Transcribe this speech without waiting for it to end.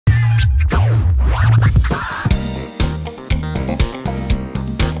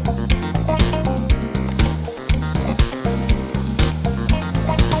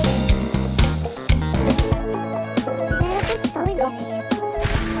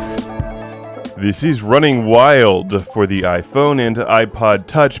This is Running Wild for the iPhone and iPod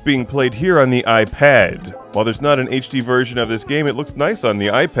Touch, being played here on the iPad. While there's not an HD version of this game, it looks nice on the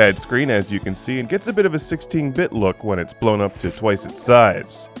iPad screen, as you can see, and gets a bit of a 16-bit look when it's blown up to twice its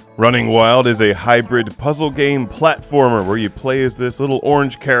size. Running Wild is a hybrid puzzle game platformer where you play as this little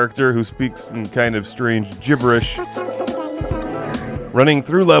orange character who speaks in kind of strange gibberish, running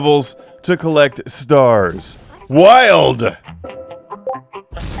through levels to collect stars. Wild!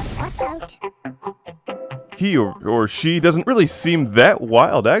 Watch out. He or she doesn't really seem that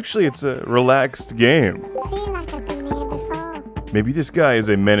wild. Actually, it's a relaxed game. I feel like I've been here before. Maybe this guy is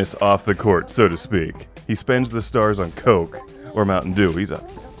a menace off the court, so to speak. He spends the stars on Coke or Mountain Dew. He's a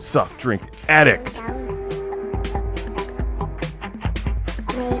soft drink addict.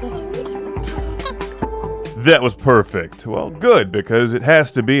 That was perfect. Well, good, because it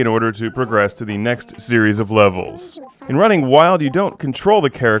has to be in order to progress to the next series of levels. In Running Wild, you don't control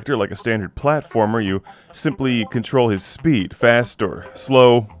the character like a standard platformer. You simply control his speed, fast or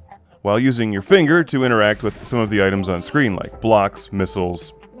slow, while using your finger to interact with some of the items on screen, like blocks,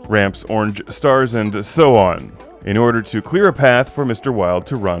 missiles, ramps, orange stars, and so on, in order to clear a path for Mr. Wild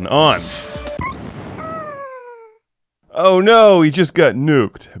to run on. Oh no, he just got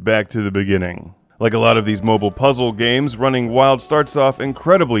nuked. Back to the beginning. Like a lot of these mobile puzzle games, Running Wild starts off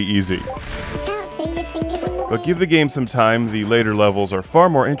incredibly easy. I can't see your fingers in the way. But give the game some time, the later levels are far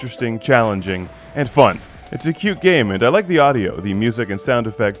more interesting, challenging, and fun. It's a cute game, and I like the audio. The music and sound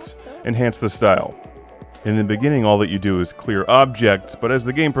effects enhance the style. In the beginning, all that you do is clear objects, but as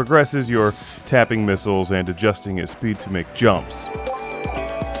the game progresses, you're tapping missiles and adjusting its speed to make jumps.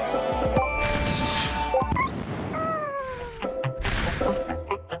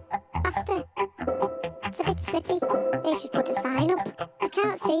 Faster. It's a bit slippy. They should put a sign up. I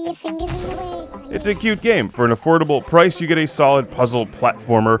can't see your fingers in the way. It's a cute game. For an affordable price, you get a solid puzzle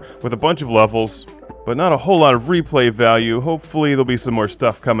platformer with a bunch of levels, but not a whole lot of replay value. Hopefully there'll be some more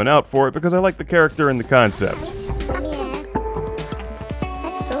stuff coming out for it, because I like the character and the concept. Yeah.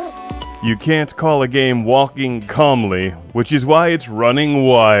 That's good. You can't call a game walking calmly, which is why it's Running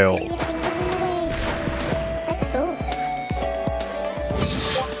Wild.